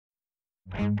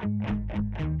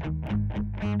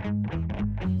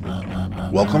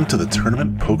Welcome to the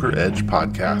Tournament Poker Edge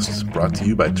podcast, brought to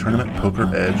you by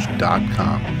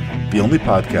TournamentPokerEdge.com, the only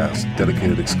podcast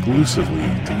dedicated exclusively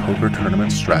to poker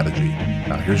tournament strategy.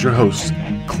 Now here's your host,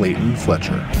 Clayton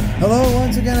Fletcher. Hello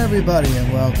once again, everybody,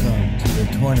 and welcome to the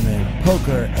Tournament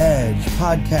Poker Edge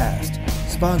podcast,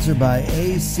 sponsored by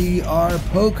ACR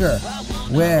Poker,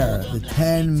 where the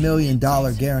 $10 million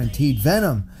guaranteed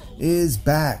Venom is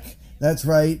back. That's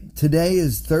right. Today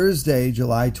is Thursday,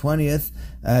 July 20th,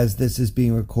 as this is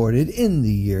being recorded in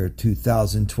the year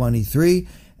 2023.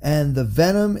 And the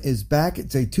Venom is back.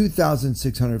 It's a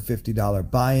 $2,650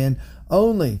 buy-in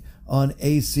only on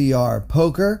ACR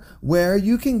Poker, where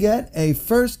you can get a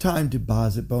first-time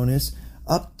deposit bonus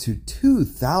up to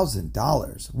 $2,000,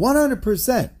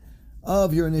 100%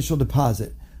 of your initial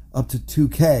deposit, up to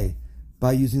 $2,000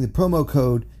 by using the promo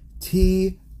code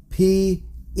TPE.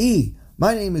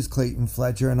 My name is Clayton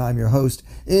Fletcher, and I'm your host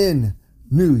in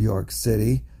New York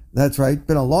City. That's right.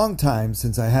 Been a long time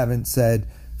since I haven't said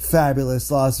fabulous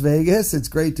Las Vegas. It's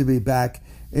great to be back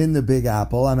in the Big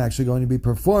Apple. I'm actually going to be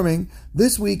performing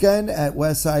this weekend at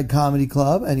West Side Comedy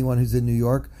Club. Anyone who's in New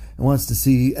York and wants to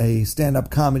see a stand-up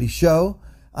comedy show,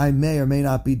 I may or may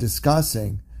not be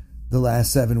discussing the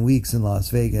last 7 weeks in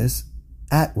Las Vegas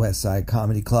at West Side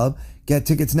Comedy Club. Get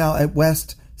tickets now at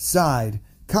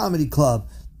westsidecomedyclub.com.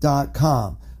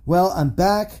 Well, I'm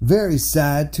back. Very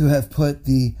sad to have put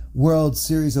the World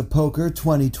Series of Poker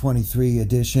 2023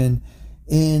 edition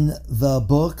in the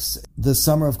books. The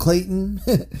summer of Clayton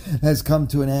has come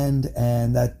to an end,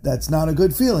 and that's not a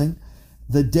good feeling.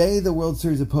 The day the World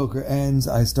Series of Poker ends,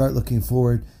 I start looking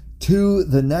forward to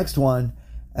the next one.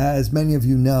 As many of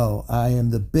you know, I am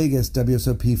the biggest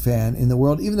WSOP fan in the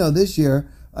world, even though this year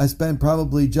I spent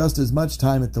probably just as much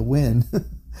time at the Wynn.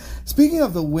 Speaking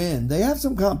of the Wynn, they have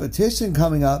some competition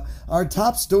coming up. Our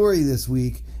top story this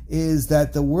week is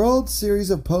that the World Series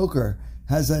of Poker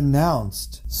has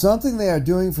announced something they are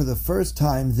doing for the first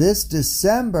time this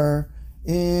December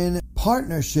in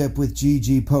partnership with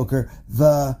GG Poker,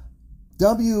 the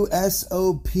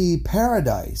WSOP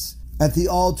Paradise at the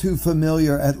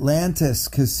all-too-familiar Atlantis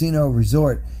Casino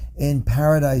Resort in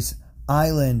Paradise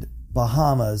Island,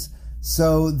 Bahamas.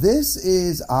 So this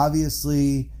is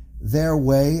obviously their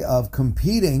way of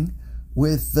competing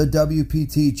with the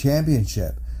WPT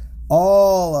Championship.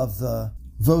 All of the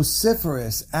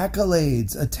vociferous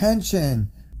accolades,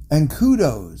 attention, and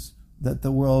kudos that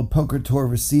the World Poker Tour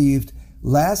received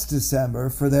last December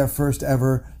for their first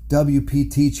ever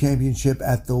WPT Championship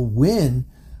at the Wynn,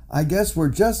 I guess were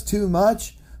just too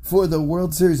much for the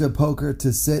World Series of Poker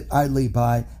to sit idly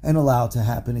by and allow to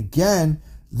happen again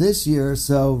this year.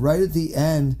 So right at the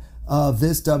end of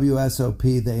this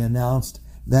WSOP, they announced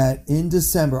that in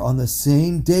December, on the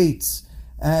same dates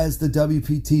as the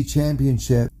WPT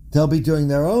Championship, they'll be doing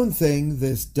their own thing,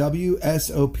 this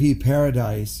WSOP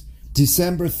Paradise,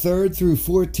 December 3rd through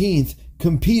 14th,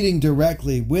 competing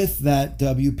directly with that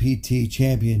WPT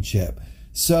Championship.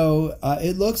 So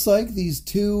it looks like these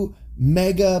two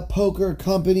mega poker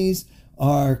companies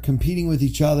are competing with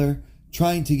each other,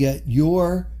 trying to get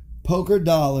your poker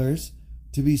dollars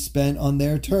to be spent on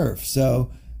their turf.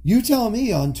 So you tell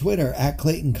me on Twitter at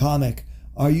Clayton Comic,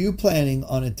 are you planning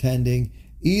on attending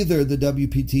either the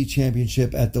WPT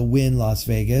Championship at the Wynn Las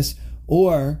Vegas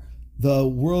or the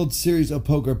World Series of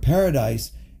Poker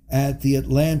Paradise at the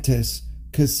Atlantis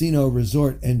Casino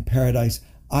Resort in Paradise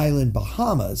Island,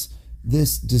 Bahamas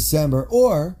this December,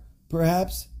 or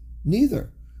perhaps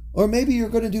neither? Or maybe you're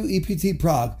going to do EPT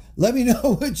Prague. Let me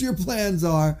know what your plans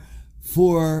are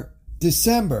for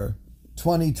December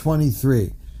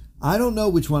 2023. I don't know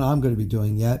which one I'm going to be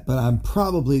doing yet, but I'm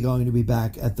probably going to be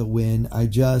back at the Wynn. I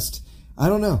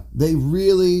don't know. They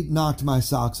really knocked my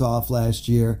socks off last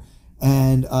year.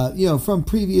 And, from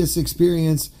previous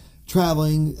experience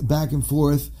traveling back and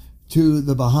forth to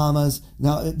the Bahamas.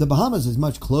 Now, the Bahamas is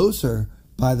much closer,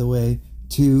 by the way,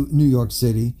 to New York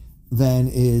City than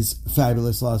is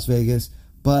fabulous Las Vegas.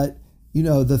 But, the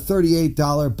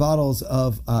 $38 bottles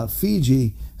of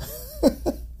Fiji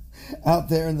out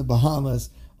there in the Bahamas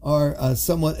are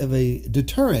somewhat of a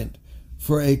deterrent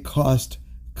for a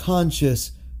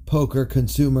cost-conscious poker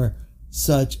consumer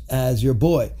such as your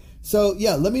boy. So,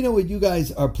 yeah, let me know what you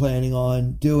guys are planning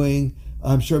on doing.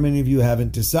 I'm sure many of you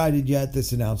haven't decided yet.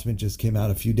 This announcement just came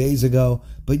out a few days ago.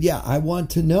 But, yeah, I want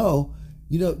to know,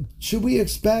 should we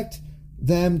expect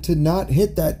them to not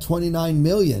hit that 29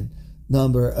 million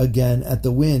number again at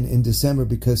the Wynn in December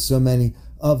because so many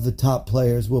of the top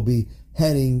players will be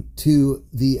heading to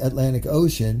the Atlantic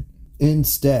Ocean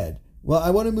instead? Well,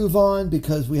 I want to move on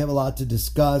because we have a lot to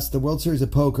discuss. The World Series of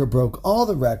Poker broke all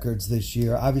the records this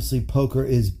year. Obviously, poker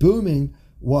is booming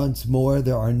once more.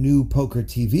 There are new poker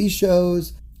TV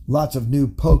shows, lots of new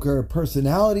poker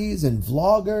personalities and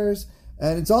vloggers,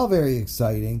 and it's all very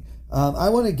exciting. I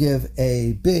want to give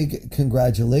a big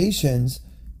congratulations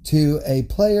to a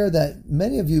player that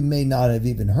many of you may not have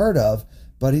even heard of,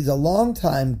 but he's a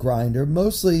longtime grinder,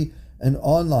 mostly an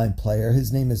online player.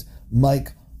 His name is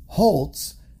Mike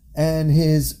Holtz, and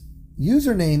his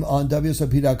username on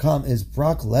WSOP.com is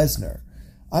Brock Lesnar.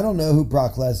 I don't know who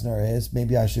Brock Lesnar is.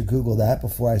 Maybe I should Google that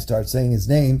before I start saying his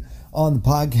name on the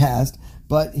podcast.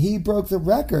 But he broke the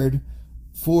record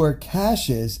for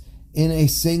cashes in a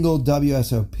single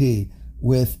WSOP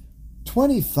with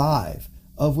 25,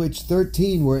 of which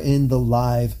 13 were in the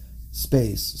live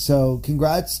space. So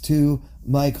congrats to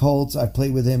Mike Holtz. I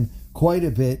played with him quite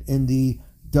a bit in the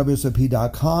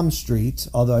WSOP.com streets,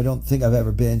 although I don't think I've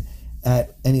ever been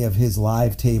at any of his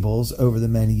live tables over the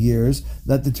many years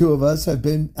that the two of us have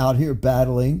been out here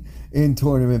battling in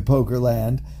tournament poker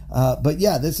land. But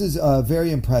yeah, this is a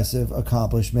very impressive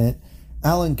accomplishment.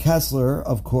 Alan Kessler,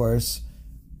 of course,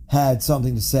 had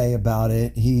something to say about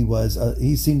it.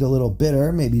 He seemed a little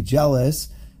bitter, maybe jealous,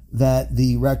 that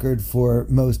the record for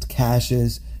most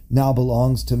cashes now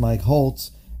belongs to Mike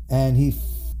Holtz, and he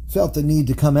felt the need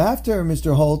to come after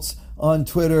Mr. Holtz on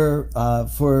Twitter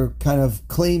for kind of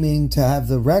claiming to have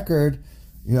the record.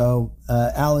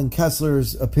 Alan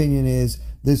Kessler's opinion is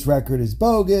this record is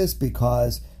bogus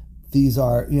because these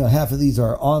are, half of these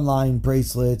are online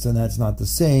bracelets, and that's not the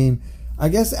same. I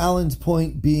guess Alan's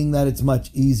point being that it's much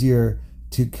easier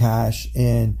to cash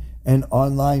in an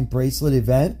online bracelet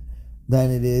event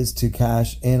than it is to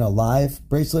cash in a live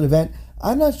bracelet event.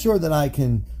 I'm not sure that I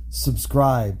can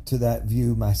subscribe to that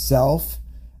view myself.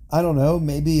 I don't know,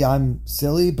 maybe I'm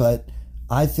silly, but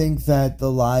I think that the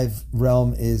live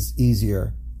realm is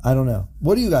easier. I don't know.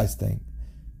 What do you guys think?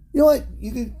 You know what?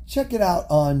 You can check it out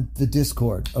on the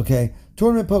Discord, okay?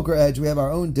 Tournament Poker Edge, we have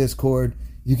our own Discord.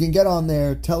 You can get on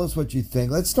there, tell us what you think.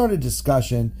 Let's start a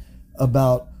discussion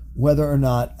about whether or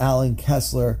not Alan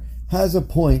Kessler has a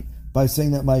point by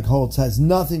saying that Mike Holtz has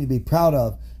nothing to be proud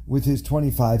of with his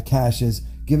 25 cashes,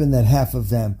 given that half of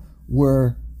them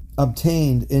were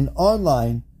obtained in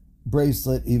online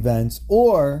bracelet events,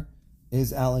 or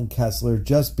is Alan Kessler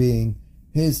just being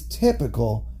his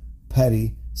typical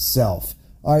petty self?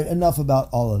 All right, enough about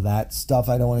all of that stuff.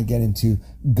 I don't want to get into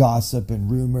gossip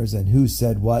and rumors and who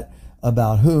said what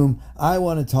about whom. I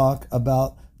want to talk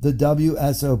about the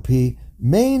WSOP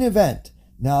main event.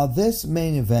 Now, this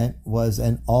main event was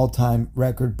an all-time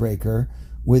record breaker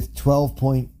with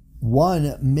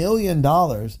 $12.1 million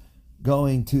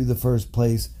going to the first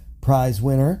place prize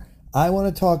winner. I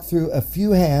want to talk through a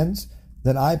few hands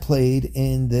that I played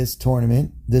in this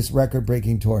tournament, this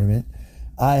record-breaking tournament.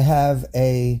 I have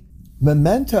a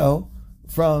memento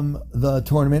from the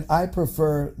tournament. I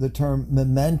prefer the term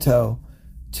memento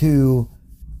to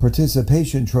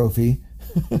participation trophy.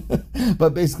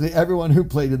 But basically everyone who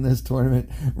played in this tournament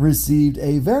received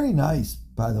a very nice,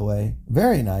 by the way,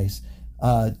 very nice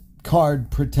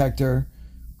card protector,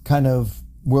 kind of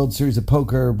World Series of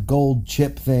Poker gold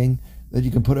chip thing that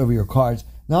you can put over your cards.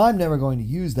 Now, I'm never going to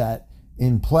use that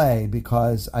in play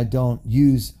because I don't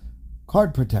use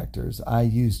card protectors. I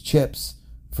use chips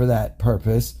for that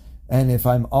purpose. And if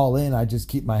I'm all in, I just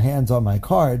keep my hands on my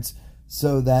cards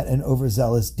so that an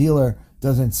overzealous dealer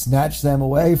doesn't snatch them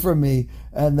away from me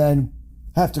and then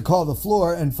have to call the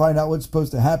floor and find out what's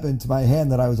supposed to happen to my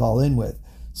hand that I was all in with.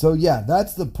 So yeah,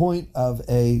 that's the point of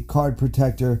a card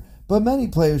protector. But many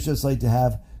players just like to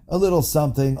have a little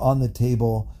something on the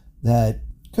table that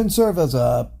can serve as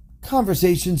a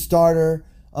conversation starter.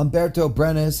 Umberto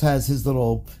Brenes has his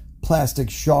little plastic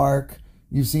shark.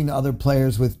 You've seen other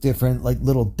players with different like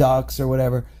little ducks or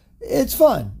whatever. It's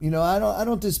fun. I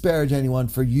don't disparage anyone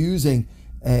for using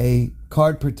a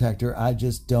card protector. I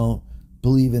just don't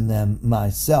believe in them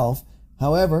myself.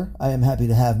 However, I am happy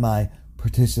to have my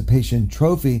participation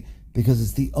trophy because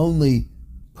it's the only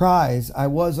prize I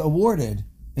was awarded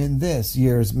in this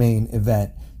year's main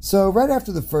event. So right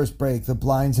after the first break, the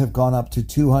blinds have gone up to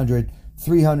 200,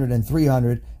 300, and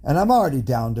 300, and I'm already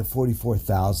down to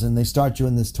 44,000. They start you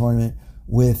in this tournament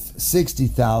with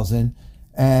 60,000,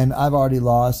 and I've already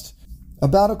lost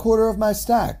about a quarter of my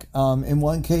stack. In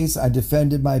one case, I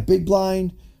defended my big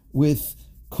blind with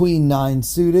Queen 9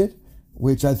 suited,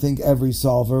 which I think every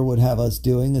solver would have us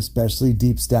doing, especially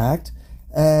deep stacked.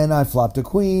 And I flopped a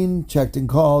queen, checked and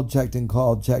called, checked and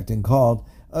called, checked and called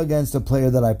against a player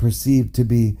that I perceived to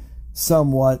be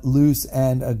somewhat loose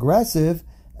and aggressive.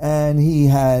 And he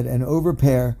had an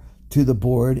overpair to the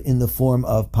board in the form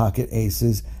of pocket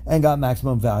aces and got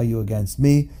maximum value against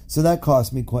me. So that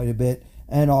cost me quite a bit.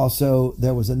 And also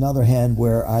there was another hand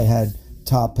where I had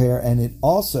top pair and it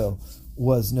also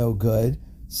was no good.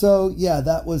 So yeah,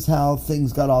 that was how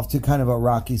things got off to kind of a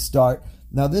rocky start.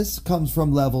 Now this comes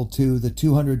from level 2, the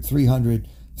 200, 300,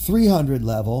 300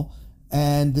 level.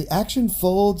 And the action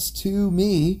folds to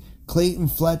me, Clayton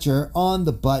Fletcher, on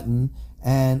the button.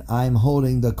 And I'm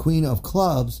holding the Queen of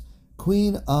Clubs,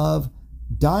 Queen of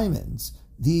Diamonds.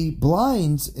 The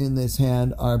blinds in this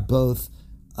hand are both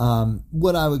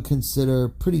what I would consider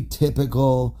pretty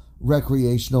typical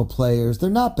recreational players. They're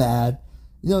not bad.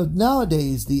 You know,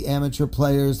 nowadays, the amateur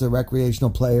players, the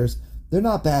recreational players, they're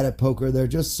not bad at poker. They're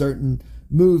just certain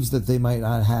moves that they might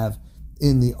not have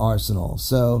in the arsenal.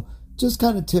 So just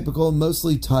kind of typical,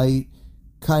 mostly tight,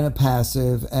 kind of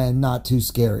passive, and not too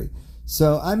scary.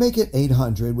 So I make it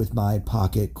 800 with my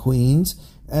pocket queens,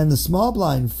 and the small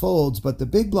blind folds, but the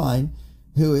big blind,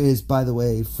 who is, by the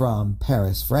way, from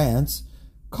Paris, France,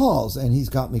 calls, and he's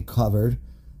got me covered.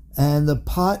 And the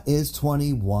pot is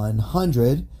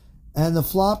 2100, and the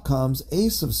flop comes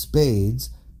ace of spades,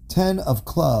 10 of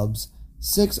clubs,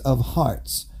 6 of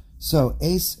hearts. So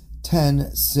ace,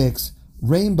 10, 6,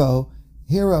 rainbow,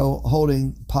 hero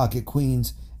holding pocket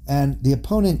queens, and the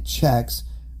opponent checks.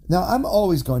 Now, I'm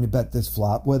always going to bet this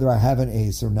flop, whether I have an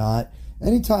ace or not.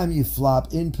 Anytime you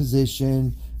flop in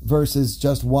position versus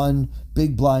just one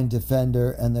big blind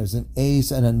defender and there's an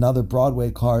ace and another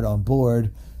Broadway card on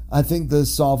board, I think the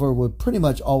solver would pretty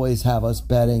much always have us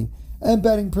betting, and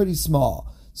betting pretty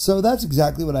small. So that's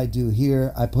exactly what I do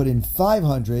here. I put in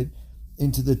 500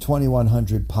 into the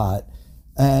 2100 pot.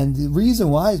 And the reason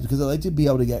why is because I like to be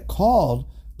able to get called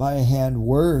by a hand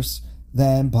worse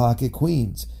than pocket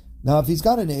queens. Now, if he's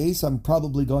got an ace, I'm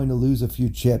probably going to lose a few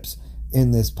chips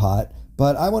in this pot,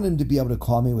 but I want him to be able to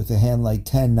call me with a hand like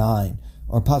 10-9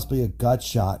 or possibly a gut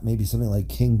shot, maybe something like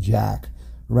King-Jack,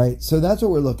 right? So that's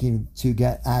what we're looking to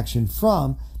get action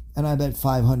from, and I bet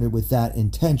 500 with that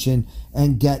intention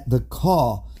and get the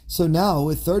call. So now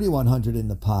with 3,100 in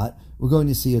the pot, we're going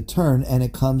to see a turn, and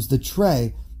it comes the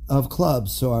tray of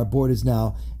clubs. So our board is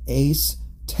now ace,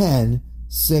 10,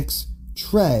 6,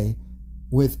 tray,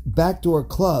 with backdoor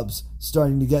clubs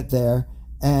starting to get there,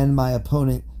 and my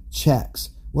opponent checks.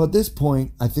 Well, at this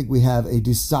point, I think we have a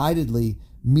decidedly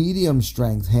medium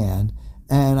strength hand,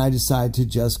 and I decide to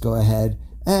just go ahead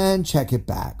and check it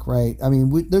back, right? I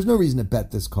mean, there's no reason to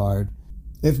bet this card.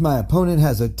 If my opponent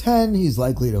has a 10, he's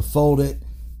likely to fold it.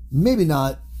 Maybe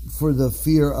not for the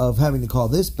fear of having to call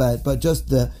this bet, but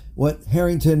just what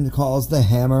Harrington calls the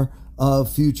hammer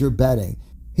of future betting.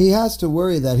 He has to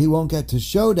worry that he won't get to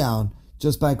showdown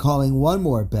just by calling one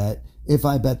more bet. If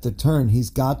I bet the turn,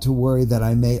 he's got to worry that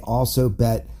I may also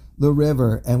bet the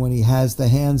river. And when he has the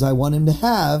hands I want him to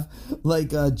have,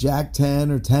 like Jack 10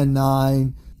 or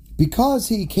 10-9, because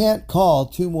he can't call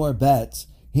two more bets,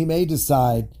 he may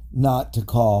decide not to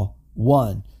call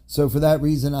one. So for that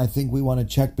reason, I think we want to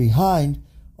check behind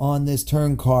on this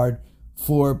turn card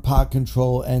for pot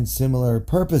control and similar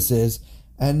purposes.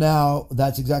 And now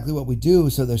that's exactly what we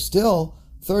do. So there's still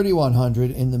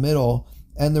 3,100 in the middle,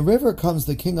 and the river comes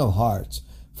the King of Hearts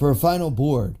for a final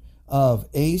board of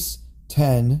ace,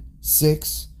 10,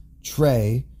 6,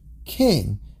 tray,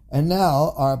 king. And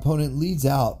now our opponent leads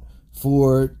out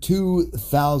for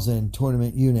 2,000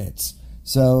 tournament units.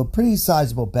 So pretty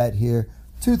sizable bet here,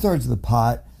 2/3 of the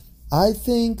pot. I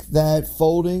think that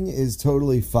folding is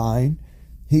totally fine.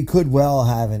 He could well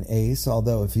have an ace,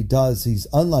 although if he does, he's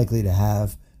unlikely to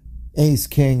have ace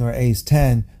king or ace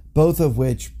 10, both of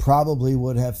which probably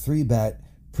would have 3-bet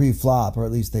pre-flop, or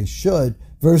at least they should,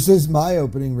 versus my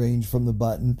opening range from the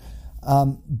button.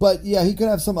 But yeah, he could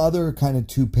have some other kind of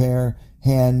 2-pair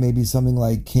hand, maybe something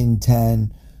like king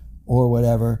 10 or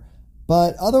whatever.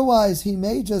 But otherwise, he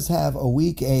may just have a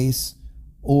weak ace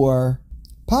or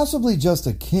possibly just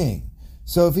a king.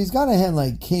 So if he's got a hand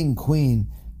like king queen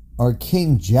or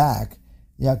king jack,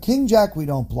 yeah, king jack we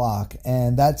don't block,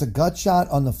 and that's a gut shot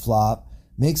on the flop,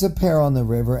 makes a pair on the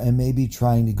river, and maybe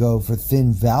trying to go for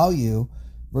thin value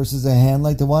versus a hand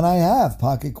like the one I have,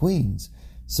 pocket queens.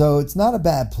 So it's not a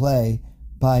bad play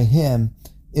by him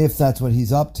if that's what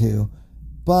he's up to.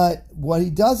 But what he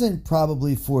doesn't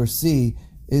probably foresee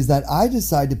is that I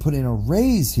decide to put in a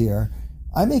raise here.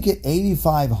 I make it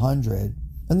 8,500.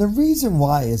 And the reason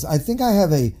why is I think I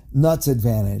have a nuts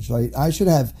advantage. Like I should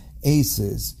have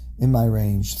aces in my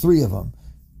range, 3 of them.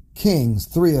 Kings,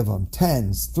 3 of them.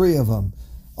 10s, 3 of them.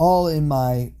 All in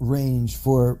my range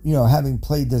for, having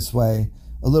played this way.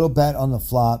 A little bet on the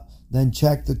flop, then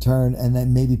check the turn, and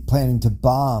then maybe planning to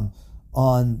bomb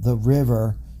on the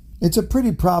river. It's a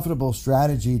pretty profitable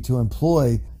strategy to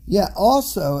employ. Yeah,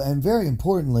 also, and very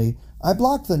importantly, I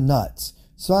block the nuts.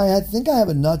 So I think I have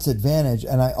a nuts advantage,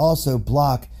 and I also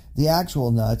block the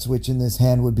actual nuts, which in this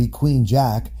hand would be Queen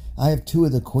Jack. I have 2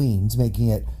 of the queens, making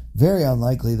it very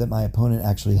unlikely that my opponent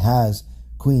actually has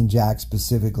Queen Jack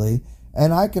specifically.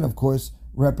 And I can, of course,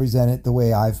 represent it the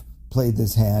way I've played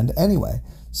this hand anyway.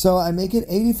 So I make it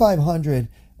 8,500,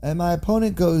 and my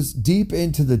opponent goes deep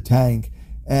into the tank,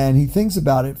 and he thinks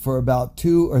about it for about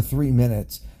 2 or 3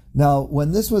 minutes. Now,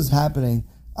 when this was happening,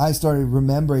 I started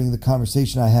remembering the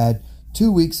conversation I had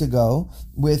 2 weeks ago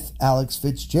with Alex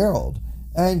Fitzgerald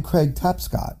and Craig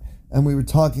Tapscott. And we were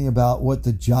talking about what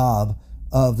the job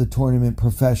of the tournament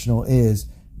professional is.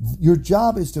 Your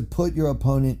job is to put your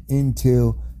opponent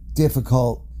into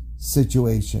difficult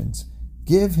situations.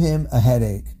 Give him a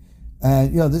headache.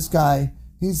 And, this guy,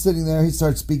 he's sitting there, he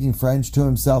starts speaking French to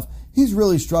himself. He's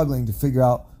really struggling to figure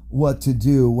out what to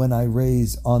do when I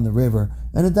raise on the river.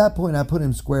 And at that point, I put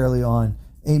him squarely on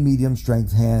a medium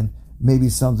strength hand, maybe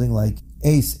something like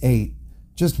Ace-8,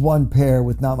 just one pair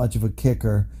with not much of a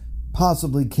kicker,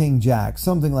 possibly King Jack,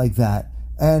 something like that.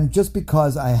 And just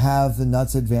because I have the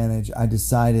nuts advantage, I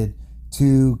decided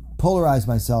to polarize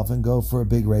myself and go for a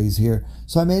big raise here.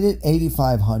 So I made it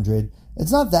 8,500.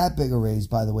 It's not that big a raise,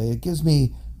 by the way. It gives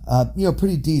me,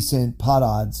 pretty decent pot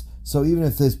odds. So even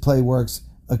if this play works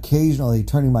occasionally,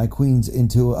 turning my queens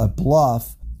into a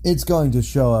bluff, it's going to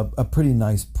show a pretty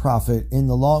nice profit in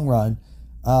the long run.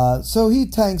 So he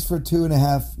tanks for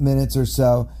 2.5 minutes or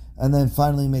so, and then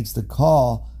finally makes the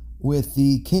call with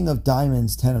the King of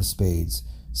Diamonds, 10 of Spades.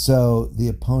 So the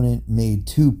opponent made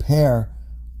 2 pair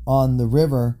on the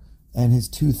river, and his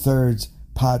 2/3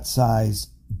 pot size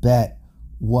bet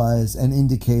was an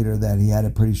indicator that he had a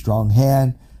pretty strong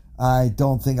hand. I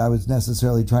don't think I was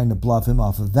necessarily trying to bluff him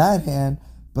off of that hand,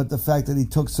 but the fact that he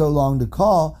took so long to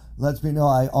call lets me know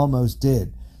I almost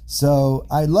did. So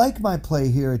I like my play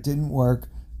here. It didn't work,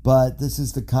 but this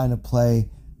is the kind of play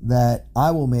that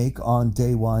I will make on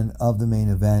day 1 of the main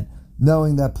event,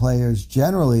 knowing that players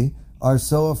generally are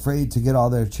so afraid to get all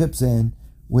their chips in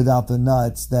without the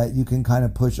nuts that you can kind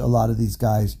of push a lot of these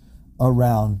guys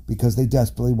around because they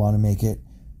desperately want to make it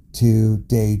to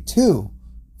day 2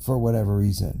 for whatever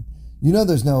reason.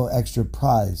 There's no extra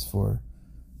prize for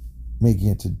making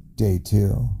it to day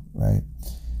 2, right?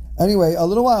 Anyway, a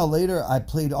little while later, I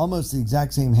played almost the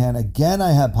exact same hand. Again,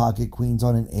 I had pocket queens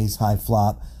on an ace-high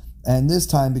flop. And this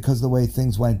time, because of the way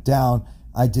things went down,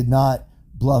 I did not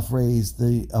bluff raise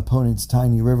the opponent's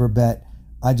tiny river bet.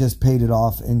 I just paid it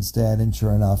off instead. And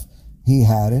sure enough, he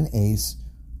had an ace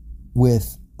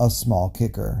with a small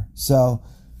kicker. So,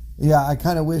 yeah, I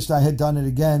kind of wished I had done it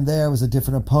again. There was a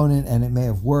different opponent, and it may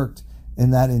have worked in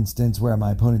that instance where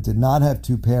my opponent did not have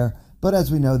 2 pair. But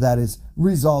as we know, that is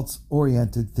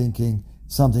results-oriented thinking,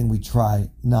 something we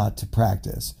try not to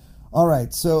practice. All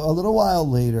right, so a little while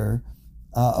later,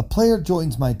 a player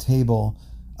joins my table.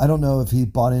 I don't know if he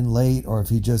bought in late or if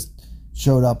he just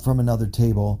showed up from another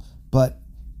table, but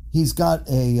he's got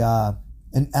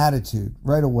an attitude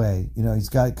right away. He's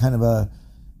got kind of a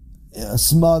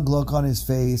smug look on his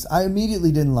face. I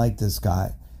immediately didn't like this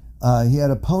guy. He had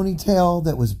a ponytail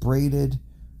that was braided,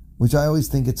 which I always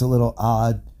think it's a little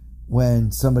odd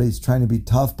when somebody's trying to be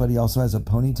tough, but he also has a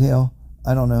ponytail.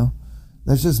 I don't know.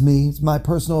 That's just me. It's my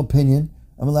personal opinion.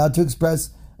 I'm allowed to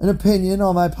express an opinion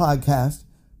on my podcast,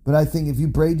 but I think if you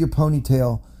braid your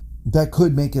ponytail, that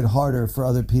could make it harder for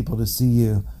other people to see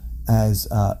you as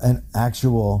an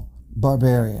actual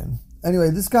barbarian. Anyway,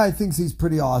 this guy thinks he's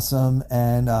pretty awesome,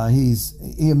 and he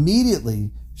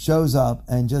immediately shows up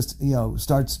and just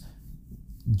starts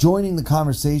joining the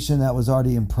conversation that was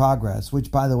already in progress,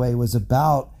 which, by the way, was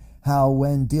about how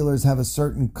when dealers have a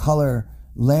certain color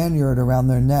lanyard around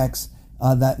their necks,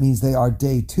 that means they are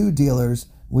day 2 dealers,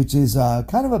 which is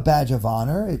kind of a badge of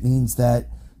honor. It means that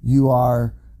you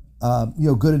are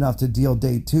good enough to deal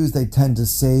day 2s. They tend to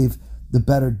save the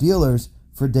better dealers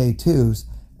for day 2s.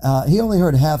 He only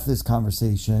heard half this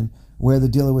conversation where the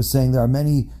dealer was saying there are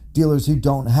many dealers who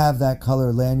don't have that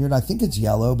color lanyard. I think it's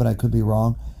yellow, but I could be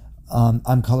wrong.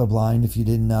 I'm colorblind if you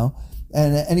didn't know.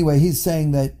 And anyway, he's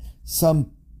saying that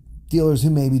some dealers who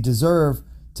maybe deserve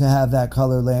to have that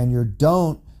color lanyard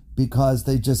don't, because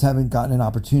they just haven't gotten an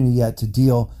opportunity yet to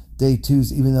deal day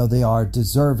 2s, even though they are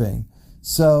deserving.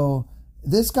 So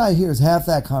this guy hears half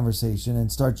that conversation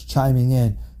and starts chiming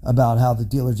in about how the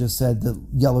dealer just said that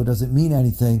yellow doesn't mean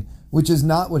anything, which is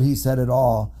not what he said at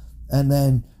all. And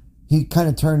then he kind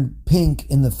of turned pink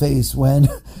in the face when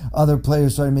other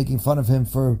players started making fun of him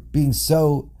for being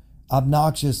so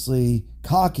obnoxiously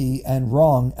cocky and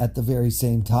wrong at the very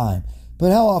same time.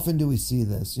 But how often do we see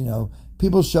this?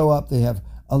 people show up, they have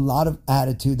a lot of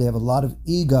attitude, they have a lot of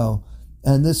ego,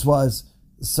 and this was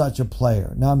such a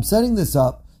player. Now I'm setting this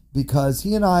up because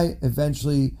he and I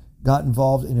eventually got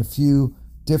involved in a few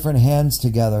different hands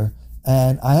together,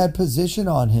 and I had position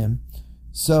on him,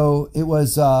 so it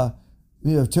was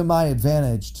to my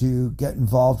advantage to get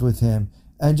involved with him.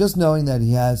 And just knowing that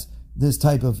he has this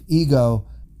type of ego,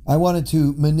 I wanted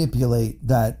to manipulate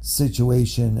that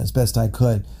situation as best I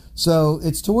could. So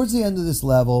it's towards the end of this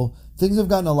level. Things have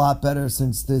gotten a lot better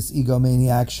since this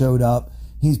egomaniac showed up.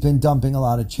 He's been dumping a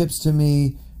lot of chips to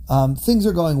me. Things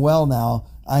are going well now.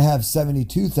 I have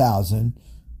 72,000,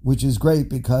 which is great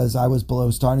because I was below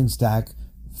starting stack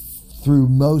through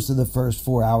most of the first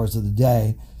 4 hours of the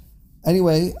day.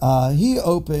 Anyway, he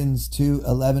opens to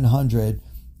 1100,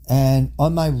 and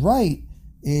on my right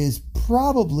is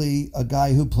probably a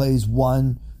guy who plays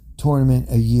one tournament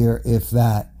a year, if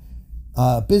that.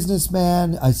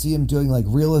 Businessman, I see him doing like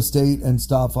real estate and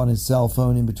stuff on his cell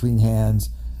phone in between hands.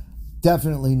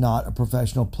 Definitely not a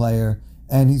professional player,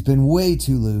 and he's been way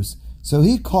too loose. So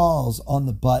he calls on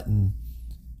the button,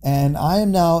 and I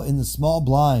am now in the small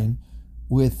blind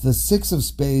with the 6 of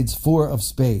spades, 4 of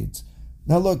spades.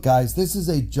 Now look, guys, this is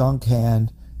a junk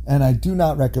hand, and I do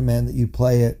not recommend that you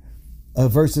play it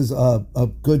versus a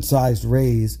good-sized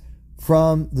raise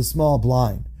from the small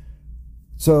blind.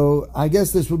 So I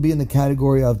guess this would be in the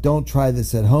category of don't try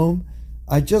this at home.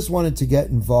 I just wanted to get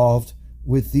involved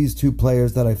with these two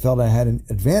players that I felt I had an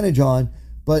advantage on.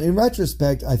 But in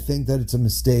retrospect, I think that it's a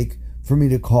mistake for me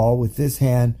to call with this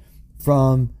hand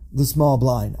from the small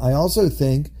blind. I also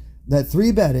think that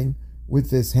 3-betting with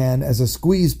this hand as a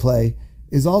squeeze play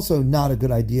is also not a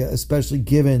good idea, especially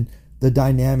given the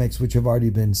dynamics which have already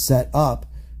been set up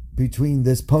between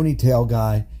this ponytail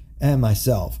guy and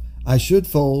myself. I should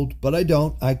fold, but I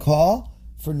don't. I call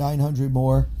for 900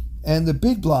 more. And the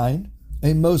big blind,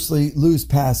 a mostly loose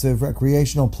passive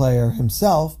recreational player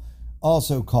himself,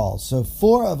 also calls. So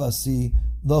 4 of us see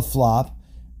the flop.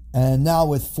 And now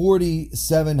with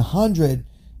 4,700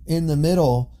 in the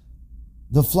middle,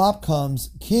 the flop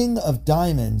comes King of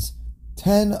Diamonds,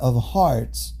 10 of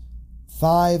Hearts,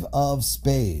 5 of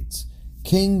Spades,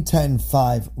 King 10,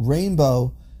 5,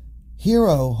 Rainbow,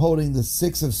 Hero holding the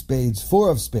 6 of Spades,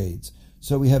 4 of Spades.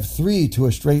 So we have 3 to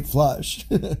a straight flush.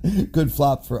 Good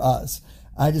flop for us.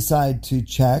 I decide to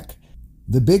check.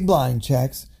 The big blind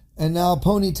checks, and now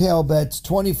Ponytail bets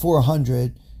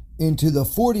 2,400 into the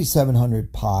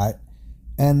 4,700 pot,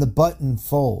 and the button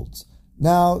folds.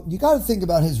 Now, you got to think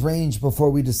about his range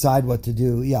before we decide what to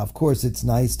do. Yeah, of course, it's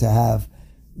nice to have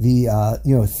the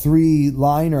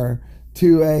 3-liner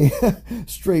to a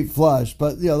straight flush,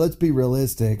 but let's be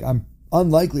realistic. I'm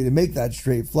unlikely to make that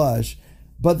straight flush,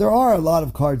 but there are a lot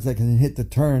of cards that can hit the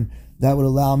turn that would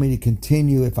allow me to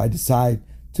continue if I decide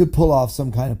to pull off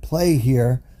some kind of play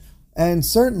here. And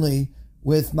certainly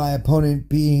with my opponent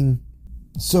being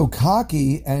so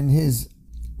cocky and his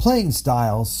playing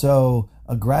style so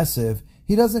aggressive,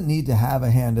 he doesn't need to have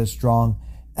a hand as strong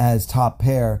as top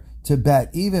pair to bet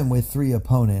even with 3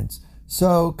 opponents.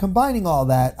 So combining all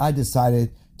that, I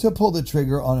decided to pull the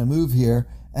trigger on a move here,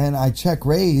 and I check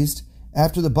raised.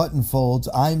 After the button folds,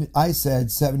 I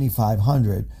said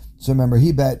 7,500. So remember,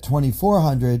 he bet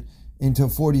 2,400 into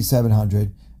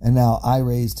 4,700, and now I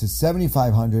raised to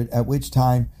 7,500, at which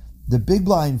time the big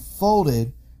blind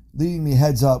folded, leaving me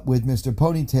heads up with Mr.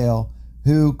 Ponytail,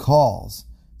 who calls.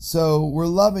 So we're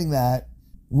loving that.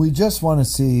 We just want to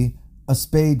see a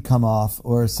spade come off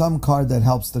or some card that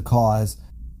helps the cause,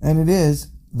 and it is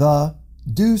the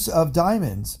Deuce of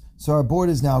Diamonds. So our board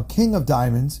is now King of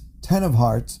Diamonds, 10 of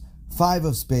Hearts, 5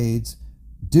 of Spades,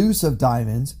 Deuce of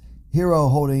Diamonds, Hero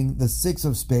holding the 6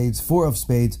 of Spades, 4 of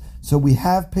Spades. So we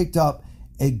have picked up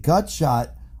a gut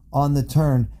shot on the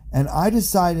turn, and I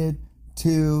decided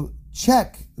to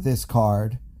check this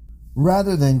card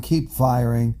rather than keep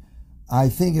firing. I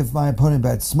think if my opponent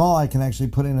bets small, I can actually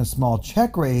put in a small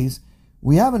check raise.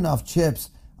 We have enough chips.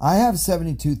 I have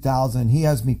 72,000. He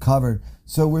has me covered.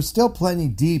 So we're still plenty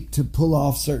deep to pull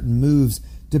off certain moves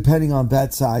depending on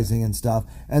bet sizing and stuff.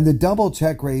 And the double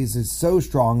check raise is so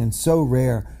strong and so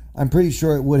rare. I'm pretty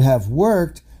sure it would have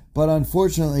worked, but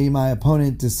unfortunately my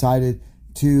opponent decided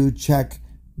to check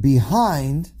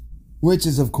behind, which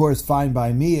is of course fine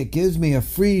by me. It gives me a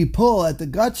free pull at the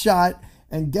gut shot,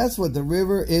 and guess what the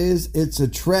river is? It's a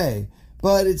tray,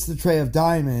 but it's the tray of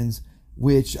diamonds,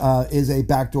 which is a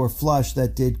backdoor flush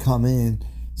that did come in.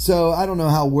 So I don't know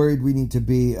how worried we need to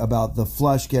be about the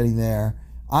flush getting there.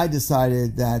 I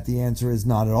decided that the answer is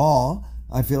not at all.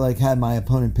 I feel like had my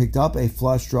opponent picked up a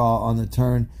flush draw on the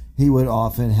turn, he would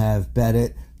often have bet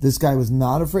it. This guy was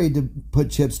not afraid to put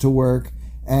chips to work,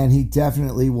 and he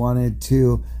definitely wanted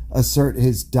to assert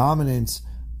his dominance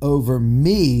over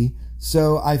me.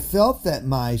 So I felt that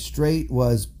my straight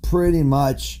was pretty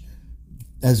much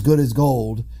as good as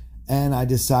gold, and I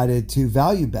decided to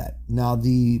value bet. Now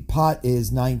the pot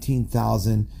is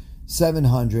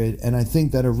 19,700, and I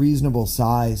think that a reasonable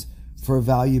size for a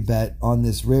value bet on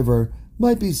this river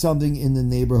might be something in the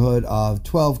neighborhood of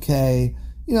 12K,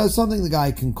 something the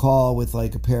guy can call with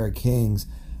like a pair of kings.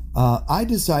 I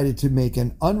decided to make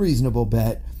an unreasonable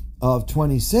bet of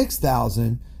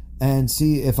 26,000 and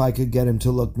see if I could get him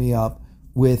to look me up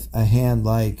with a hand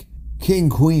like King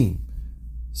Queen.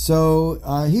 So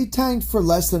he tanked for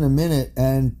less than a minute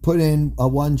and put in a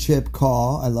one chip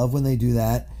call. I love when they do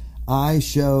that. I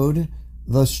showed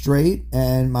the straight,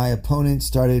 and my opponent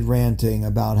started ranting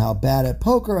about how bad at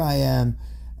poker I am.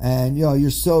 And,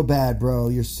 you're so bad, bro.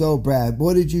 You're so bad.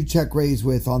 What did you check raise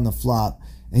with on the flop?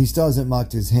 And he still hasn't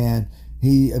mucked his hand.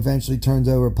 He eventually turns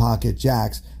over pocket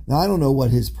jacks. Now, I don't know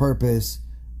what his purpose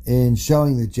in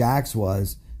showing the jacks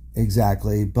was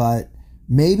exactly, but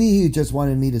maybe he just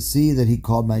wanted me to see that he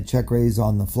called my check raise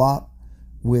on the flop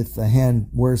with a hand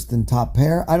worse than top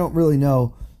pair. I don't really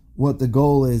know what the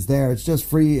goal is there. It's just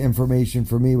free information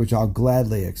for me, which I'll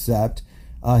gladly accept.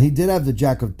 He did have the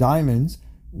jack of diamonds,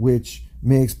 which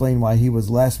may explain why he was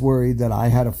less worried that I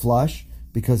had a flush,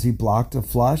 because he blocked a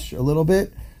flush a little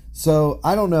bit. So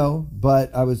I don't know,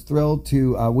 but I was thrilled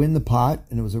to win the pot,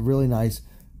 and it was a really nice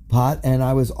pot, and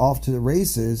I was off to the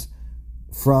races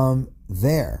from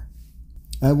there.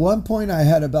 At one point, I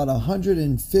had about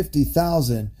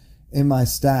 150,000 in my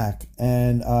stack,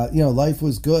 and life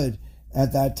was good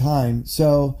at that time.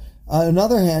 So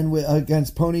another hand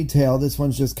against Ponytail. This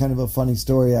one's just kind of a funny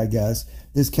story, I guess.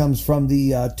 This comes from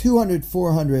the 200,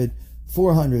 400,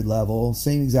 400 level.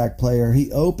 Same exact player.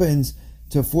 He opens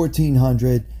to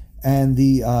 1400, and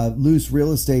the loose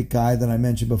real estate guy that I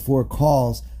mentioned before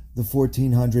calls the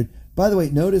 1400. By the way,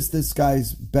 notice this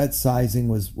guy's bet sizing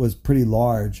was pretty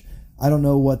large. I don't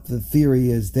know what the theory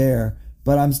is there,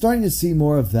 but I'm starting to see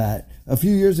more of that. A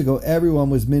few years ago, everyone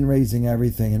was min-raising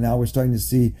everything, and now we're starting to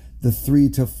see the 3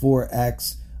 to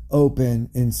 4x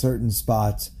open in certain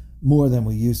spots more than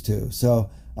we used to. So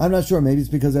I'm not sure. Maybe it's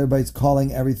because everybody's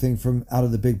calling everything from out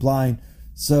of the big blind,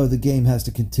 so the game has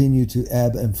to continue to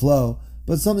ebb and flow.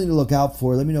 But something to look out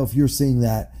for. Let me know if you're seeing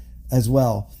that as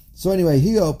well. So anyway,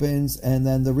 he opens, and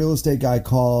then the real estate guy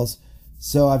calls.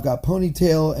 So I've got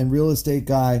Ponytail and real estate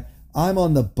guy. I'm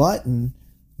on the button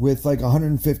with like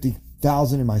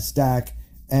 150,000 in my stack,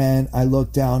 and I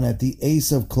look down at the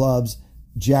ace of clubs,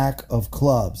 jack of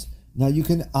clubs. Now you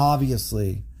can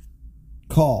obviously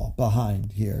call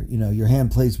behind here. Your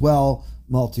hand plays well,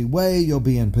 multi-way, you'll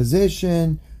be in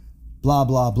position, blah,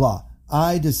 blah, blah.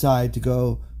 I decide to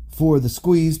go for the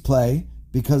squeeze play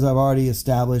because I've already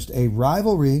established a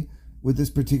rivalry with this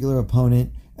particular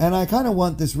opponent, and I kind of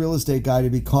want this real estate guy to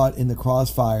be caught in the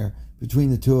crossfire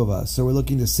between the two of us. So we're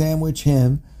looking to sandwich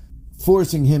him,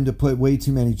 forcing him to put way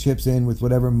too many chips in with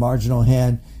whatever marginal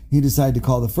hand he decided to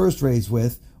call the first raise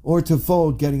with, or to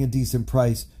fold, getting a decent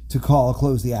price to call,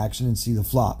 close the action, and see the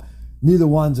flop. Neither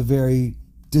one's a very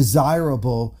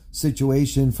desirable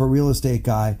situation for a real estate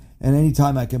guy, and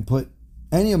anytime I can put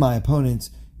any of my opponents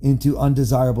into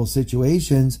undesirable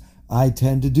situations, I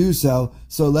tend to do so.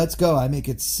 So let's go. I make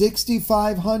it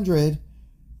 6,500,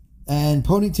 and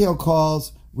Ponytail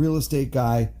calls, real estate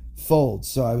guy folds.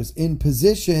 So I was in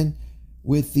position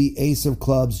with the ace of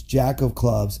clubs, jack of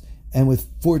clubs, and with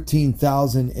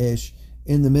 14,000-ish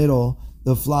in the middle,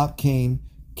 the flop came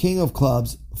king of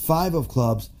clubs, 5 of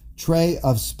clubs, tray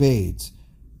of spades.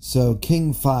 So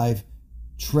king 5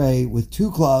 tray with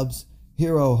 2 clubs,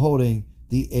 hero holding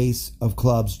the ace of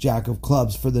clubs, jack of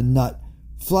clubs for the nut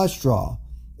flush draw.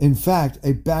 In fact,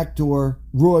 a backdoor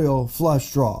royal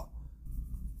flush draw.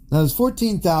 Now there's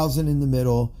 14,000 in the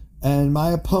middle, and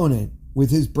my opponent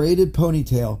with his braided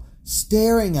ponytail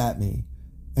staring at me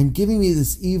and giving me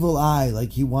this evil eye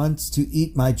like he wants to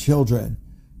eat my children,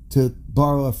 to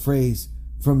borrow a phrase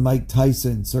from Mike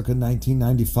Tyson circa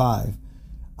 1995.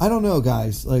 I don't know,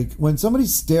 guys. Like, when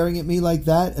somebody's staring at me like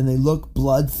that and they look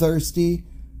bloodthirsty,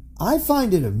 I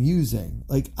find it amusing.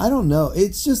 Like, I don't know.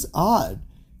 It's just odd.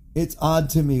 It's odd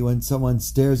to me when someone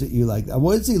stares at you like that.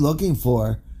 What is he looking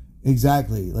for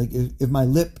exactly? Like, if my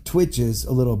lip twitches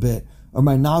a little bit or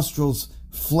my nostrils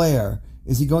flare,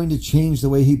 is he going to change the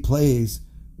way he plays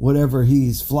whatever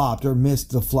he's flopped or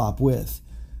missed the flop with?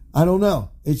 I don't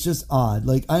know. It's just odd.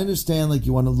 Like, I understand, like,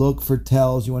 you want to look for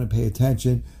tells, you want to pay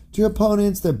attention to your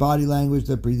opponents, their body language,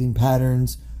 their breathing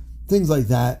patterns, things like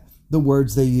that, the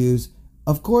words they use.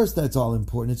 Of course, that's all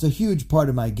important. It's a huge part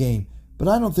of my game. But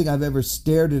I don't think I've ever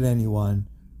stared at anyone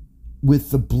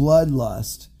with the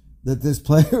bloodlust that this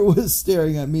player was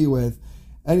staring at me with.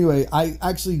 Anyway, I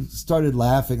actually started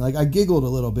laughing. Like, I giggled a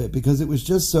little bit because it was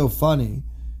just so funny.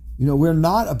 You know, we're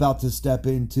not about to step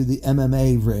into the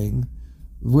MMA ring.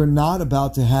 We're not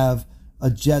about to have a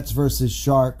Jets versus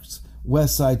Sharks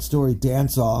West Side Story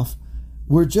dance-off.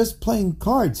 We're just playing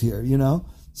cards here, you know?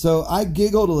 So I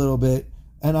giggled a little bit,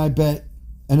 and I bet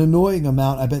an annoying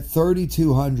amount. I bet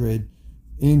 3,200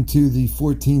 into the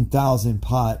 14,000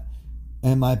 pot,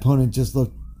 and my opponent just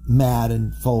looked mad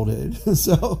and folded.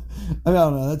 So, I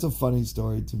don't know. That's a funny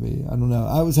story to me. I don't know.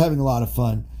 I was having a lot of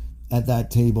fun at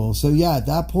that table. So, yeah, at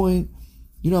that point,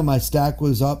 you know, my stack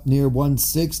was up near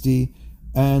 160,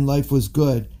 and life was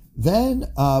good. Then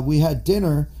we had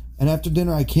dinner, and after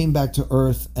dinner, I came back to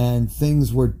earth, and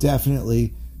things were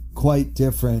definitely quite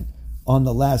different. On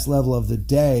the last level of the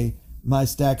day, my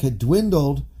stack had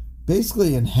dwindled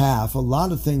basically in half. A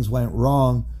lot of things went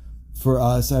wrong for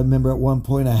us. I remember at one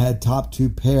point I had top 2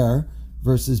 pair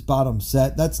versus bottom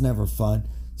set. That's never fun.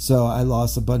 So I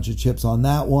lost a bunch of chips on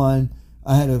that one.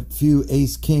 I had a few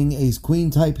ace king, ace queen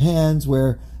type hands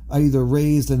where I either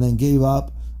raised and then gave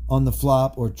up on the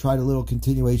flop, or tried a little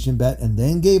continuation bet and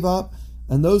then gave up.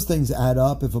 And those things add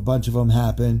up if a bunch of them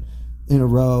happen in a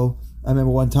row. I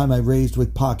remember one time I raised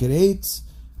with pocket 8s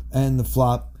and the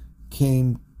flop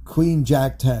came queen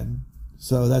jack 10.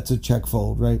 So that's a check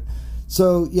fold, right?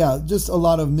 So yeah, just a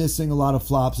lot of missing, a lot of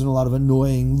flops, and a lot of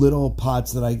annoying little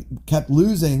pots that I kept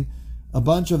losing, a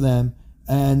bunch of them.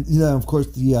 And, you know, of course,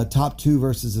 the top 2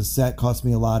 versus a set cost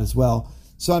me a lot as well.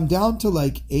 So I'm down to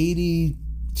like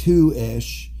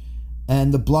 82-ish,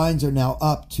 and the blinds are now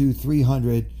up to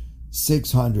 300,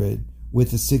 600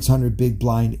 with a 600 big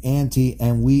blind ante,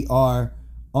 and we are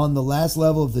on the last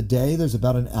level of the day. There's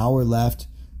about an hour left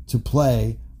to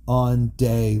play on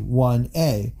day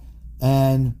 1A.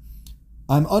 And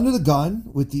I'm under the gun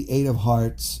with the 8 of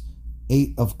hearts,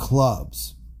 8 of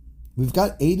clubs. We've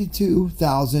got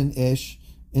 82,000-ish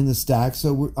in the stack.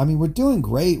 So, we're doing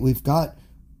great. We've got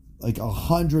like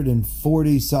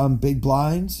 140 some big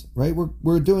blinds, right?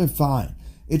 We're doing fine.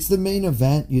 It's the main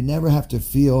event. You never have to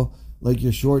feel like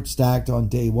you're short stacked on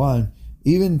day one,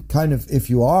 even kind of if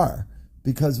you are,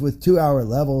 because with 2-hour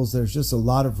levels, there's just a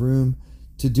lot of room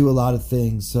to do a lot of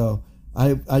things. So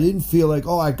I didn't feel like,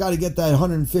 oh, I got to get that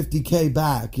 150K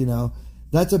back, you know.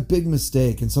 That's a big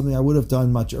mistake and something I would have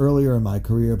done much earlier in my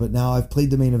career. But now I've played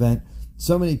the main event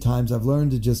so many times, I've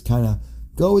learned to just kind of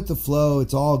go with the flow.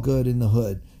 It's all good in the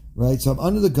hood, right? So I'm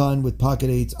under the gun with pocket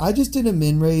 8s. I just did a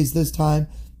min raise this time.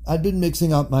 I'd been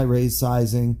mixing up my raise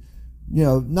sizing, you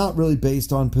know, not really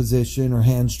based on position or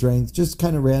hand strength, just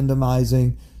kind of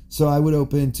randomizing. So I would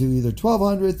open to either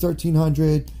 1,200,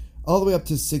 1,300, all the way up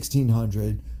to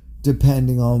 1,600,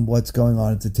 depending on what's going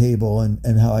on at the table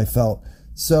and how I felt.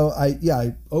 So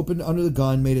I opened under the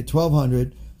gun, made it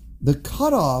 1,200. The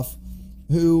cutoff,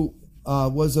 who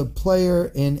was a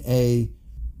player in a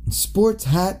sports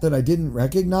hat that I didn't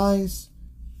recognize.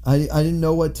 I didn't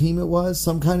know what team it was,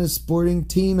 some kind of sporting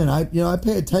team. And I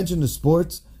pay attention to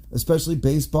sports, especially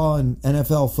baseball and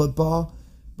NFL football,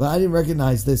 but I didn't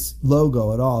recognize this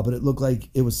logo at all, but it looked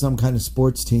like it was some kind of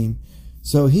sports team.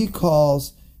 So he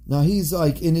calls. Now he's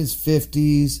like in his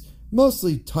 50s,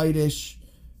 mostly tightish,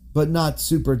 but not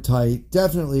super tight.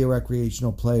 Definitely a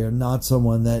recreational player, not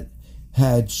someone that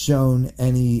had shown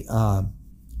any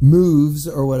moves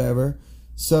or whatever.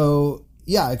 So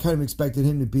yeah, I kind of expected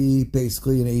him to be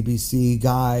basically an ABC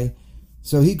guy.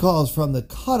 So he calls from the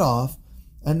cutoff,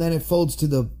 and then it folds to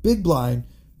the big blind,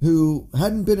 who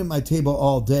hadn't been at my table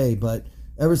all day, but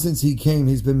ever since he came,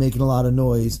 he's been making a lot of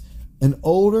noise. An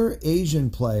older Asian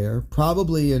player,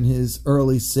 probably in his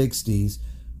early 60s,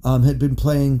 had been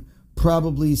playing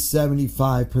probably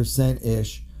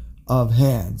 75%-ish of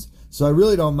hands. So I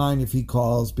really don't mind if he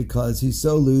calls, because he's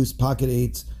so loose. Pocket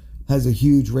 8s has a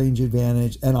huge range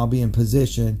advantage, and I'll be in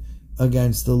position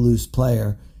against the loose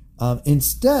player.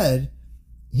 Instead,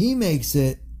 he makes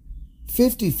it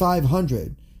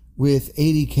 5,500 with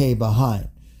 80K behind.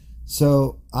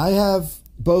 So I have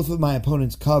both of my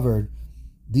opponents covered.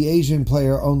 The Asian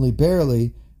player only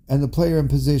barely, and the player in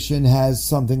position has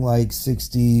something like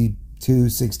 62,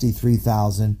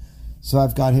 63,000. So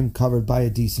I've got him covered by a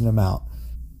decent amount.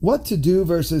 What to do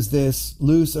versus this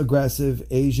loose, aggressive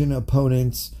Asian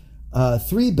opponent's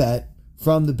 3-bet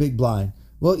from the big blind?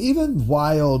 Well, even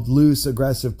wild, loose,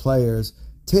 aggressive players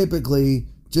typically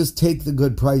just take the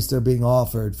good price they're being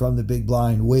offered from the big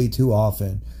blind way too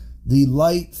often. The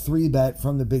light 3-bet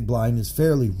from the big blind is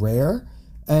fairly rare,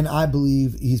 and I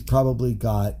believe he's probably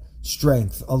got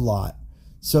strength a lot.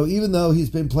 So even though he's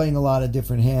been playing a lot of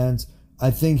different hands,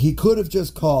 I think he could have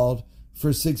just called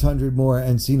for 600 more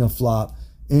and seen a flop.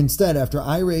 Instead, after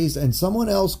I raised and someone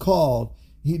else called,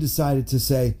 he decided to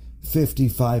say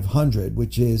 5,500,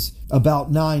 which is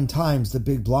about 9 times the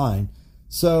big blind.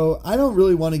 So I don't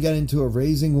really want to get into a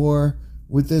raising war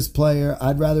with this player.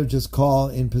 I'd rather just call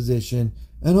in position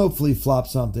and hopefully flop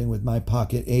something with my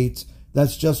pocket eights.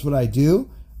 That's just what I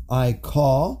do. I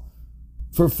call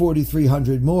for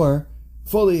 4,300 more,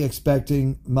 fully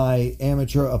expecting my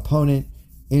amateur opponent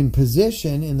in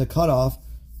position in the cutoff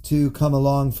to come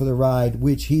along for the ride,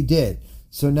 which he did.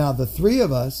 So now the three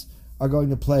of us are going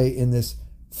to play in this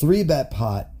 3-bet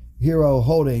pot. Hero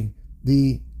holding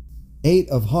the 8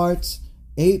 of hearts,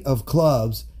 8 of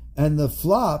clubs, and the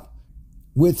flop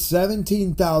with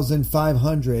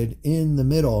 17,500 in the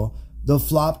middle. The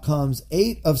flop comes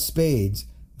 8 of spades,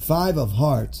 5 of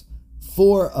hearts,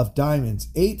 4 of diamonds,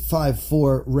 8, 5,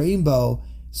 4 rainbow.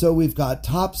 So we've got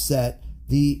top set,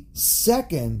 the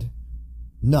second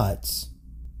nuts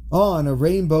on a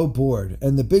rainbow board,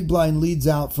 and the big blind leads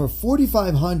out for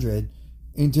 4,500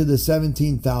 into the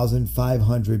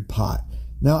 17,500 pot.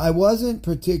 Now, I wasn't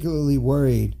particularly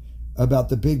worried about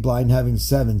the big blind having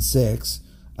 7-6.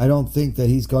 I don't think that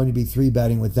he's going to be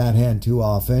 3-betting with that hand too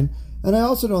often. And I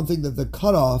also don't think that the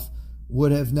cutoff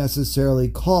would have necessarily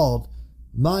called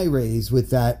my raise with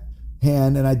that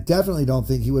hand. And I definitely don't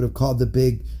think he would have called the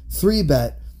big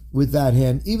 3-bet with that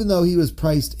hand, even though he was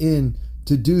priced in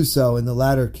to do so in the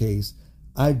latter case.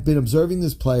 I've been observing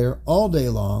this player all day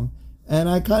long, and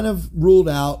I kind of ruled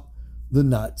out the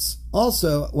nuts.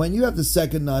 Also, when you have the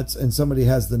second nuts and somebody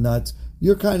has the nuts,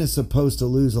 you're kind of supposed to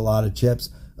lose a lot of chips,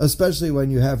 especially when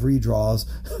you have redraws,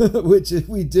 which if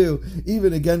we do,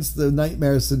 even against the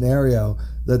nightmare scenario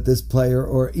that this player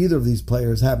or either of these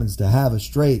players happens to have a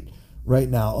straight right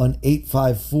now on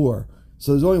 8-5-4.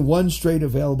 So there's only one straight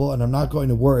available, and I'm not going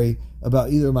to worry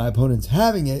about either of my opponents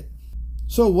having it.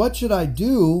 So what should I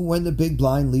do when the big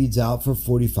blind leads out for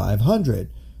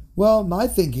 4,500? Well, my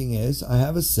thinking is I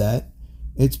have a set.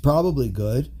 It's probably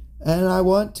good, and I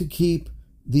want to keep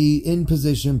the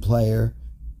in-position player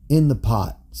in the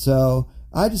pot. So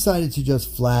I decided to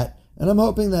just flat, and I'm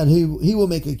hoping that he will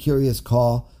make a curious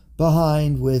call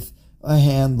behind with a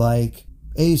hand like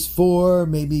Ace-4,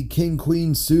 maybe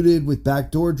King-Queen suited with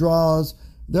backdoor draws.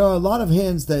 There are a lot of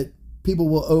hands that people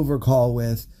will overcall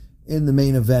with in the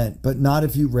main event, but not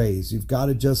if you raise. You've got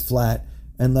to just flat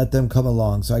and let them come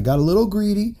along. So I got a little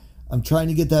greedy. I'm trying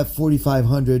to get that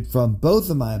 4,500 from both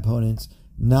of my opponents,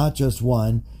 not just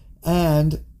one.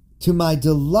 And to my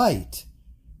delight,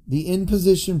 the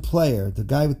in-position player, the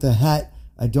guy with the hat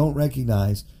I don't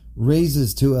recognize,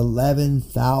 raises to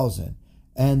 11,000.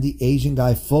 And the Asian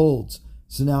guy folds.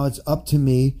 So now it's up to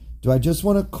me. Do I just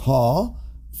want to call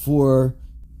for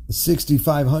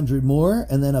 6,500 more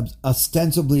and then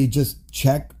ostensibly just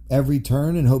check every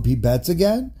turn and hope he bets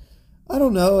again? I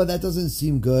don't know. That doesn't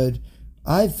seem good.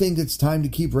 I think it's time to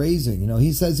keep raising. You know,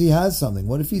 he says he has something.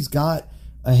 What if he's got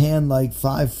a hand like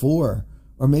 5-4?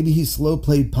 Or maybe he slow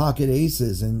played pocket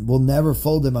aces and will never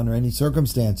fold them under any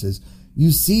circumstances.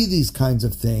 You see these kinds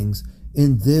of things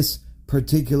in this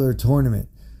particular tournament.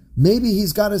 Maybe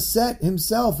he's got a set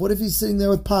himself. What if he's sitting there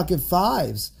with pocket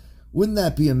 5s? Wouldn't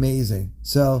that be amazing?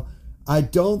 So I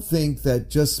don't think that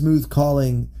just smooth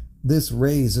calling this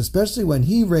raise, especially when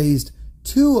he raised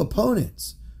 2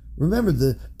 opponents. Remember,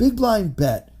 the big blind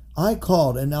bet, I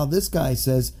called, and now this guy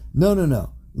says,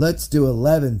 no, let's do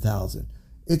 11,000.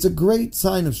 It's a great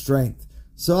sign of strength.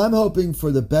 So I'm hoping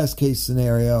for the best case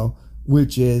scenario,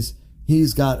 which is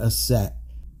he's got a set.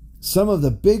 Some of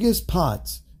the biggest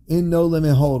pots in No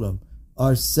Limit Hold'em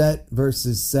are set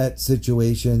versus set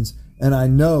situations, and I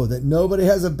know that nobody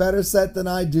has a better set than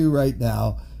I do right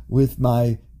now with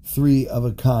my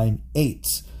 3-of-a-kind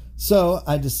 8s. So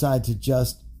I decide to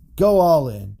just go all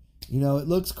in. You know, it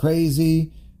looks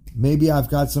crazy. Maybe I've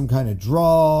got some kind of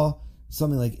draw,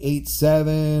 something like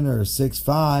 8-7 or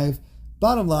 6-5.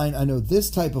 Bottom line, I know this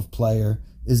type of player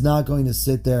is not going to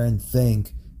sit there and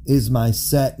think, is my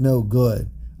set no good?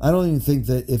 I don't even think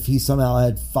that if he somehow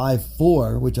had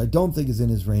 5-4, which I don't think is in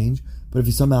his range, but if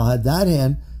he somehow had that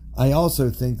hand, I also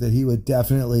think that he would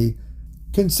definitely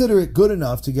consider it good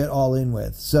enough to get all in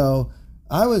with. So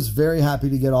I was very happy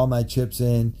to get all my chips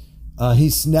in. He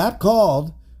snap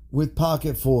called with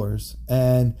pocket 4s,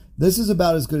 and this is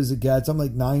about as good as it gets. I'm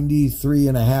like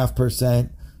 93.5%,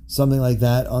 something like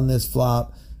that on this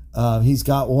flop. He's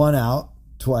got 1 out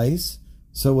twice,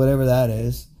 so whatever that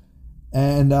is.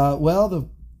 And well,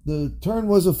 the turn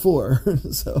was a 4,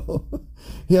 so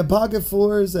he had pocket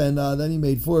 4s, and then he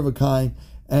made 4-of-a-kind,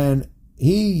 and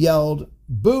he yelled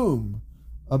boom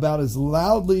about as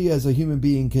loudly as a human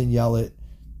being can yell it.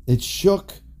 It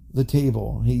shook the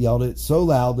table. He yelled it so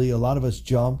loudly, a lot of us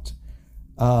jumped.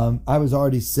 I was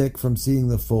already sick from seeing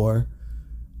the 4.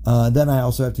 Then I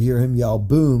also have to hear him yell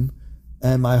boom,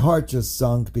 and my heart just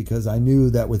sunk because I knew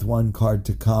that with one card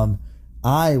to come,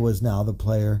 I was now the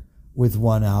player with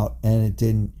 1 out, and it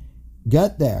didn't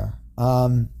get there.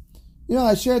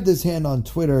 I shared this hand on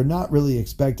Twitter, not really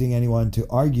expecting anyone to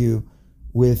argue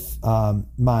with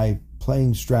my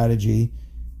playing strategy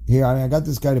here. I got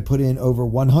this guy to put in over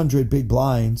 100 big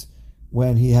blinds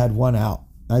when he had 1 out.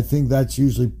 I think that's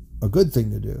usually a good thing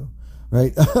to do,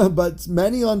 right? But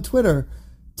many on Twitter,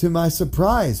 to my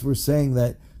surprise, were saying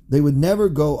that they would never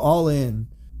go all in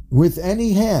with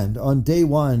any hand on day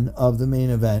 1 of the main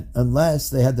event unless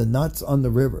they had the nuts on the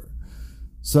river.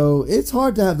 So it's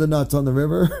hard to have the nuts on the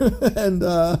river, and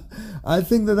I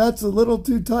think that that's a little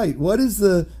too tight. What is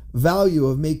the value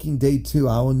of making day 2?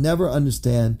 I will never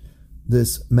understand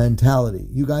this mentality.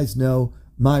 You guys know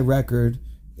my record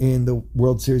in the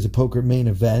World Series of Poker main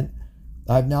event.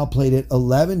 I've now played it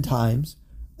 11 times,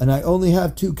 and I only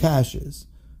have 2 cashes.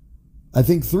 I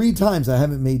think 3 times I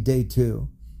haven't made day 2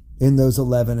 in those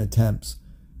 11 attempts.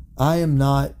 I am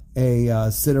not a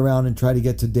sit around and try to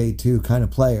get to day 2 kind of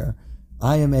player.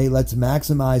 I am a let's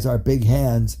maximize our big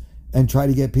hands and try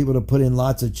to get people to put in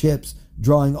lots of chips,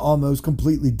 drawing almost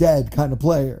completely dead kind of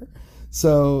player.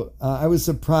 So I was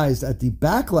surprised at the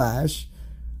backlash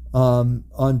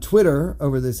on Twitter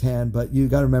over this hand, but you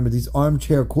got to remember, these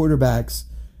armchair quarterbacks,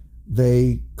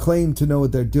 they claim to know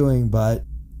what they're doing, but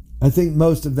I think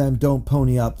most of them don't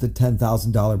pony up the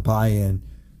 $10,000 buy-in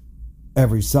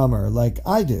every summer like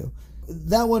I do.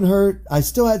 That one hurt. I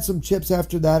still had some chips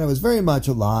after that. I was very much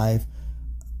alive.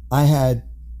 I had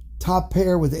top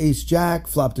pair with ace jack,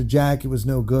 flopped a jack. It was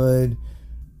no good.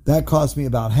 That cost me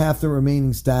about half the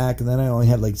remaining stack, and then I only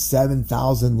had like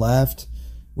 7,000 left,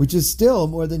 which is still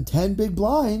more than 10 big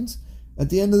blinds at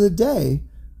the end of the day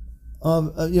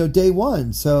of day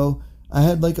 1. So I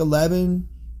had like 11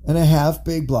 and a half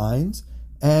big blinds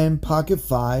and pocket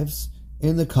 5s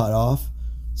in the cutoff.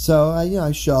 So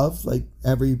I shoved like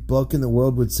every book in the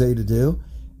world would say to do,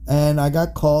 and I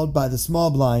got called by the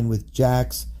small blind with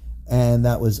jacks, and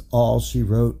that was all she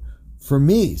wrote for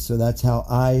me. So that's how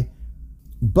I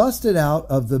busted out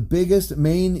of the biggest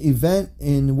main event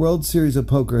in World Series of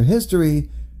Poker history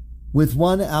with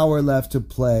 1 hour left to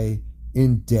play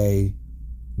in day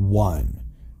 1.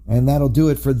 And that'll do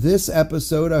it for this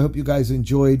episode. I hope you guys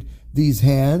enjoyed these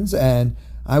hands, and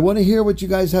I want to hear what you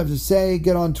guys have to say.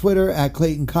 Get on Twitter at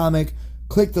Clayton Comic.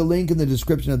 Click the link in the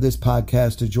description of this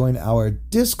podcast to join our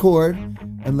Discord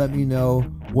and let me know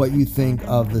what you think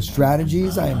of the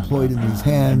strategies I employed in these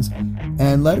hands,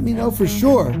 and let me know for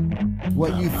sure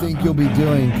what you think you'll be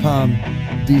doing come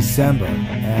December.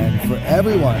 And for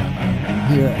everyone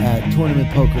here at Tournament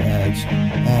Poker Edge,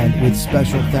 and with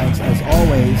special thanks as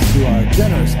always to our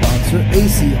generous sponsor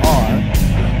ACR,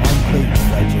 I'm Clayton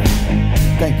Fletcher.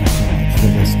 Thank you so much for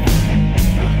listening.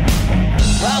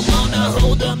 I wanna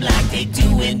hold them like they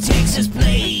do in Texas,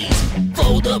 please.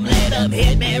 Fold them, let them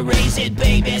hit me, raise it,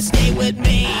 baby, stay with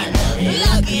me.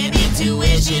 Luck and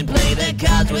intuition, play the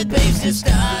cards with babes to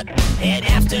start. And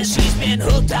after she's been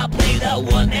hooked, I'll play the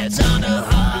one that's on her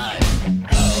heart.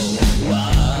 Oh,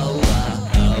 whoa,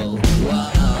 whoa, whoa,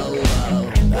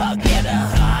 whoa. I'll get her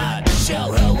heart,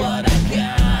 show her what I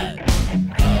got.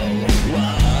 Oh,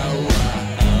 whoa,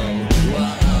 whoa,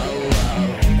 whoa,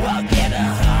 whoa. I'll get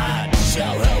her heart,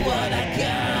 show her what I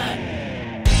got.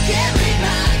 Can't read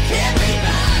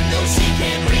mine, no she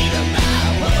can't read a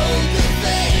mile. Poker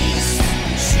face,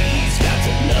 she's got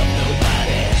to love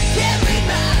nobody. Can't read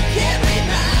mine,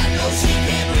 no she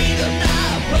can't read a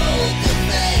mile. Poker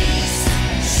face,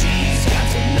 she's got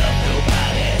to love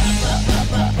nobody.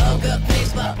 Poker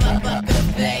face, poker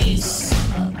face.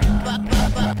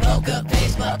 Poker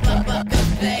face, poker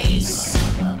face.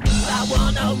 I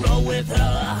wanna roll with her,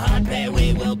 a hard pair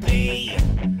we will be.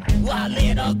 While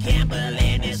little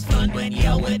gambling is fun when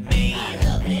you're with me.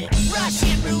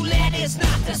 Russian roulette is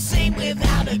not the same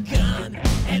without a gun.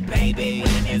 And baby,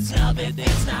 when it's love,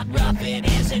 it's not rough, it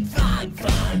isn't fun.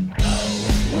 Oh,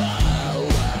 whoa,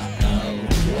 whoa,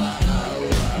 whoa,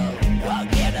 whoa. I'll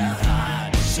get her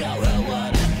heart, show her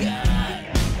what I got.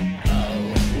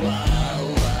 Oh,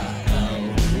 whoa, whoa,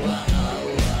 whoa,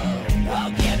 whoa.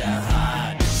 I'll get her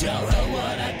heart, show her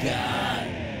what I got.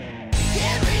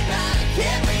 Can't read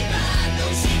mine, no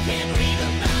she can't read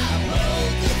a mile.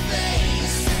 Poker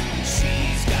face,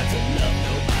 she's got to love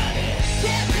nobody.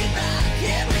 Can't read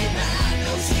mine,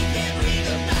 no she can't read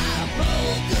a mile.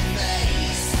 Poker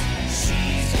face,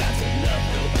 she's got to love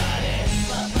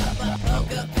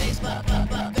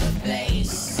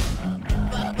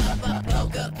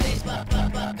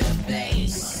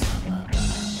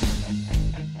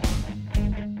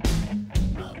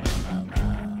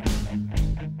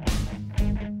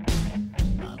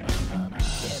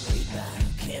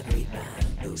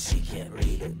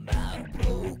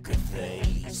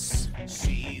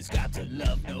to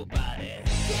love nobody.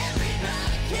 Can't